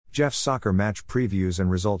Jeff's Soccer Match Previews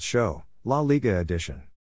and Results Show, La Liga Edition.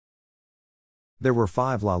 There were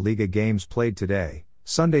 5 La Liga games played today,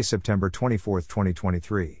 Sunday, September 24,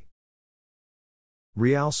 2023.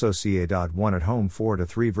 Real Sociedad won at home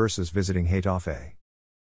 4-3 versus visiting Getafe.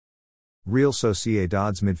 Real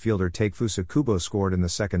Sociedad's midfielder Takefusa Kubo scored in the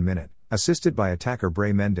second minute, assisted by attacker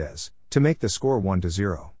Brais Mendes, to make the score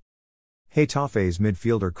 1-0. Getafe's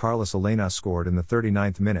midfielder Carlos Elena scored in the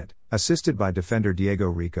 39th minute, assisted by defender Diego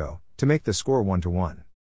Rico, to make the score 1-1.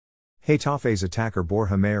 Getafe's attacker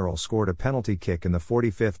Borja Mayoral scored a penalty kick in the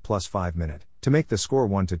 45th plus 5 minute, to make the score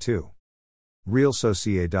 1-2. Real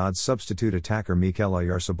Sociedad's substitute attacker Mikel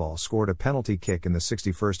Oyarzabal scored a penalty kick in the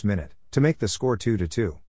 61st minute, to make the score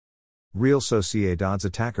 2-2. Real Sociedad's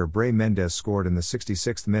attacker Brais Mendes scored in the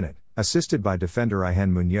 66th minute, assisted by defender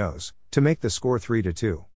Ihan Munoz, to make the score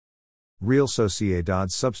 3-2. Real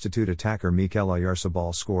Sociedad's substitute attacker Mikel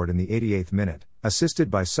Oyarzabal scored in the 88th minute,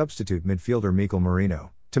 assisted by substitute midfielder Mikel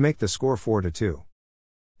Merino, to make the score 4-2.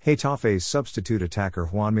 Getafe's substitute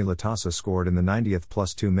attacker Juanmi Latasa scored in the 90th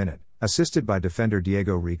plus 2 minute, assisted by defender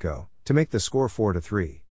Diego Rico, to make the score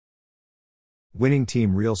 4-3. Winning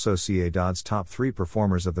team Real Sociedad's top 3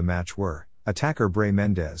 performers of the match were attacker Brais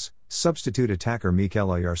Mendes, substitute attacker Mikel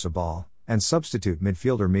Oyarzabal, and substitute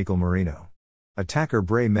midfielder Mikel Merino. Attacker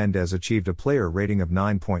Brais Mendes achieved a player rating of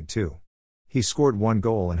 9.2. He scored 1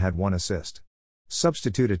 goal and had 1 assist.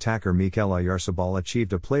 Substitute attacker Mikel Oyarzabal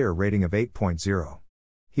achieved a player rating of 8.0.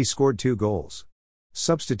 He scored 2 goals.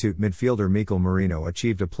 Substitute midfielder Mikel Merino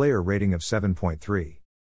achieved a player rating of 7.3.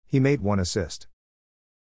 He made 1 assist.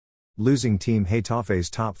 Losing team Getafe's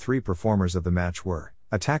top 3 performers of the match were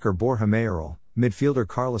attacker Borja Mayoral, midfielder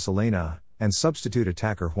Carlos Elena, and substitute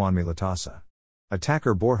attacker Juanmi Latasa.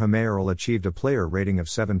 Attacker Borja Mayoral achieved a player rating of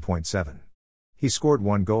 7.7. He scored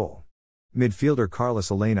 1 goal. Midfielder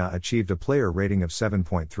Carlos Elena achieved a player rating of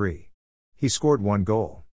 7.3. He scored 1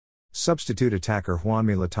 goal. Substitute attacker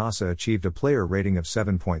Juanmi Latasa achieved a player rating of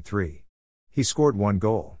 7.3. He scored 1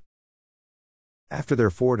 goal. After their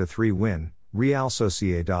 4-3 win, Real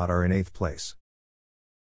Sociedad are in 8th place.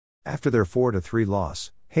 After their 4-3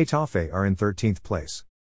 loss, Getafe are in 13th place.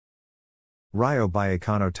 Rayo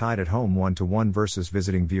Vallecano tied at home 1-1 versus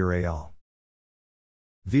visiting Villarreal.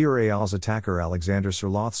 Villarreal's attacker Alexander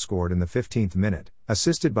Sirloth scored in the 15th minute,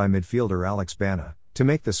 assisted by midfielder Alex Bana, to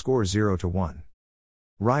make the score 0-1.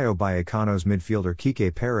 Rayo Vallecano's midfielder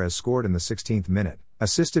Quique Perez scored in the 16th minute,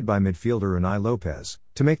 assisted by midfielder Unai Lopez,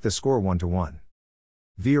 to make the score 1-1.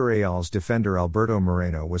 Villarreal's defender Alberto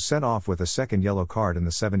Moreno was sent off with a second yellow card in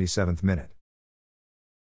the 77th minute.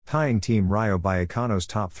 Tying team Rayo Vallecano's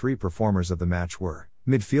top 3 performers of the match were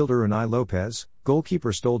midfielder Unai Lopez,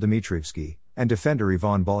 goalkeeper Stol Dimitrievski, and defender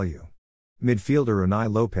Ivan Bolyu. Midfielder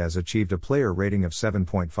Unai Lopez achieved a player rating of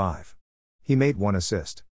 7.5. He made 1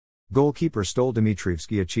 assist. Goalkeeper Stol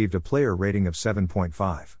Dimitrievski achieved a player rating of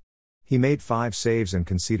 7.5. He made 5 saves and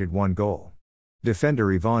conceded 1 goal.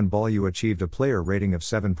 Defender Ivan Bolyu achieved a player rating of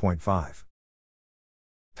 7.5.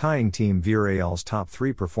 Tying team Villarreal's top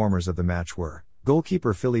 3 performers of the match were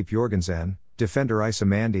goalkeeper Philippe Jorgensen, defender Issa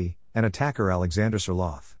Mandi, and attacker Alexander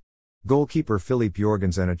Sirloth. Goalkeeper Philippe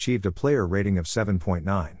Jorgensen achieved a player rating of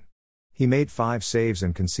 7.9. He made 5 saves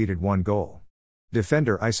and conceded 1 goal.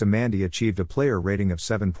 Defender Issa Mandi achieved a player rating of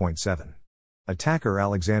 7.7. Attacker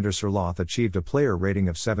Alexander Sirloth achieved a player rating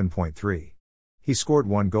of 7.3. He scored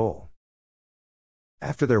 1 goal.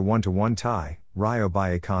 After their 1-1 tie, Rayo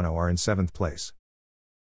Vallecano are in 7th place.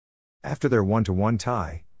 After their 1-1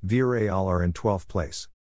 tie, Villarreal are in 12th place.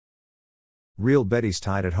 Real Betis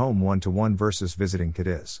tied at home 1-1 versus visiting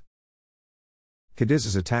Cadiz.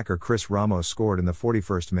 Cadiz's attacker Chris Ramos scored in the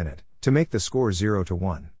 41st minute, to make the score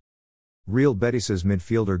 0-1. Real Betis's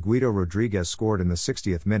midfielder Guido Rodriguez scored in the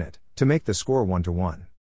 60th minute, to make the score 1-1.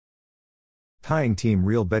 Tying team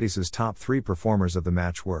Real Betis's top 3 performers of the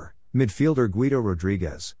match were midfielder Guido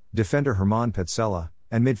Rodriguez, defender Herman Petzela,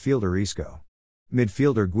 and midfielder Isco.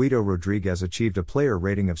 Midfielder Guido Rodriguez achieved a player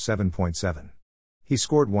rating of 7.7. He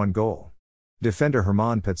scored 1 goal. Defender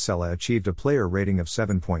Herman Petzela achieved a player rating of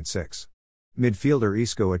 7.6. Midfielder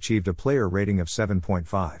Isco achieved a player rating of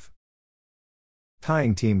 7.5.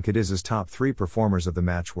 Tying team Cadiz's top 3 performers of the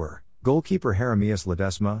match were goalkeeper Jeremias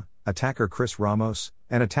Ledesma, attacker Chris Ramos,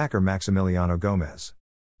 and attacker Maximiliano Gomez.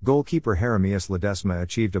 Goalkeeper Jeremias Ledesma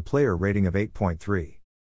achieved a player rating of 8.3.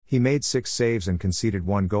 He made 6 saves and conceded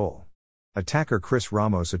 1 goal. Attacker Chris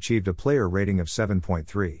Ramos achieved a player rating of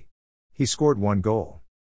 7.3. He scored 1 goal.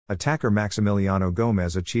 Attacker Maximiliano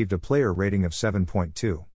Gomez achieved a player rating of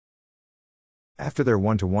 7.2. After their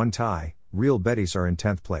 1-1 tie, Real Betis are in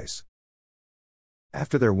 10th place.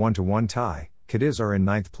 After their 1-1 tie, Cadiz are in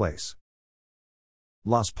 9th place.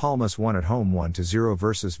 Las Palmas won at home 1-0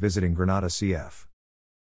 versus visiting Granada CF.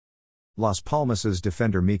 Las Palmas's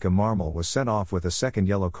defender Mika Marmal was sent off with a second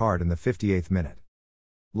yellow card in the 58th minute.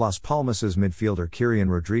 Las Palmas's midfielder Kirian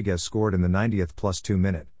Rodriguez scored in the 90th +2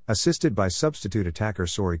 minute, assisted by substitute attacker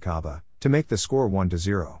Sori Kaba, to make the score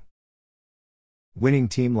 1-0. Winning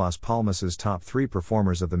team Las Palmas's top three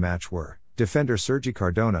performers of the match were defender Sergi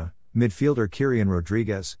Cardona, midfielder Kirian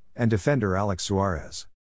Rodriguez, and defender Alex Suarez.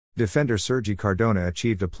 Defender Sergi Cardona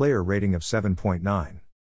achieved a player rating of 7.9.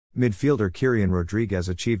 Midfielder Kirian Rodriguez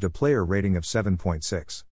achieved a player rating of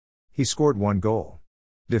 7.6. He scored one goal.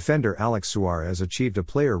 Defender Alex Suarez achieved a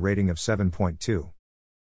player rating of 7.2.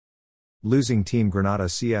 Losing team Granada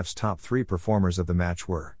CF's top three performers of the match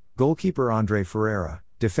were goalkeeper Andre Ferreira,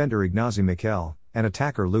 defender Ignazi Miquel, and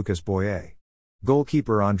attacker Lucas Boye.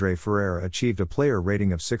 Goalkeeper Andre Ferreira achieved a player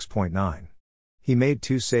rating of 6.9. He made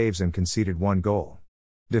 2 saves and conceded 1 goal.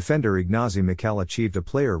 Defender Ignazi Miquel achieved a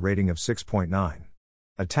player rating of 6.9.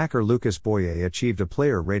 Attacker Lucas Boye achieved a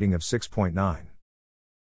player rating of 6.9.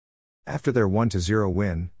 After their 1-0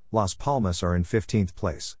 win, Las Palmas are in 15th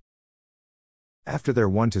place. After their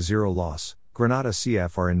 1-0 loss, Granada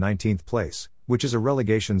CF are in 19th place, which is a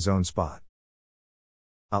relegation zone spot.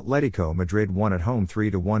 Atletico Madrid won at home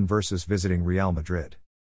 3-1 versus visiting Real Madrid.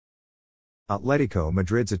 Atletico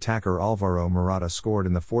Madrid's attacker Alvaro Morata scored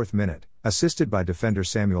in the 4th minute, assisted by defender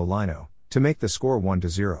Samuel Lino, to make the score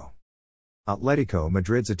 1-0. Atletico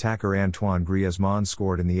Madrid's attacker Antoine Griezmann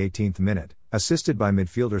scored in the 18th minute, assisted by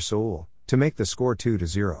midfielder Saul, to make the score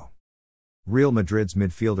 2-0. Real Madrid's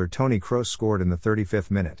midfielder Toni Kroos scored in the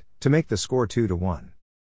 35th minute, to make the score 2-1.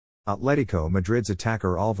 Atletico Madrid's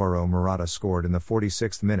attacker Alvaro Morata scored in the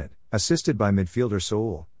 46th minute, assisted by midfielder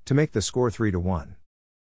Saul, to make the score 3-1.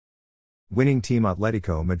 Winning team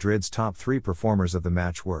Atletico Madrid's top three performers of the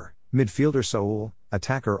match were midfielder Saul,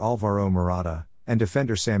 attacker Alvaro Morata, and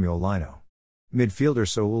defender Samuel Lino. Midfielder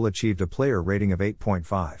Saul achieved a player rating of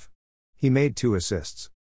 8.5. He made 2 assists.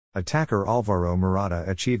 Attacker Alvaro Morata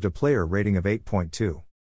achieved a player rating of 8.2.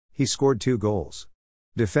 He scored 2 goals.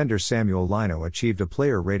 Defender Samuel Lino achieved a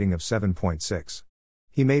player rating of 7.6.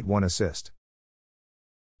 He made 1 assist.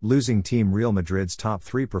 Losing team Real Madrid's top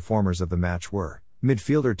three performers of the match were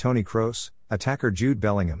midfielder Toni Kroos, attacker Jude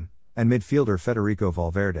Bellingham, and midfielder Federico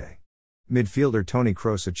Valverde. Midfielder Toni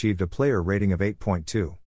Kroos achieved a player rating of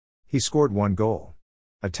 8.2. He scored 1 goal.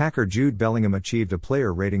 Attacker Jude Bellingham achieved a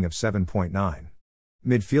player rating of 7.9.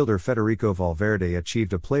 Midfielder Federico Valverde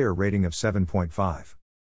achieved a player rating of 7.5.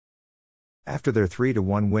 After their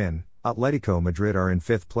 3-1 win, Atletico Madrid are in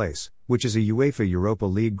 5th place, which is a UEFA Europa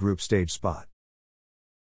League group stage spot.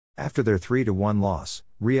 After their 3-1 loss,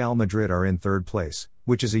 Real Madrid are in 3rd place,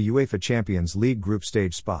 which is a UEFA Champions League group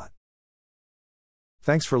stage spot.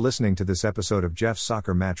 Thanks for listening to this episode of Jeff's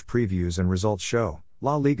Soccer Match Previews and Results Show,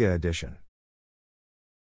 La Liga edition.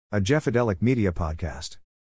 A Jeffadelic Media Podcast.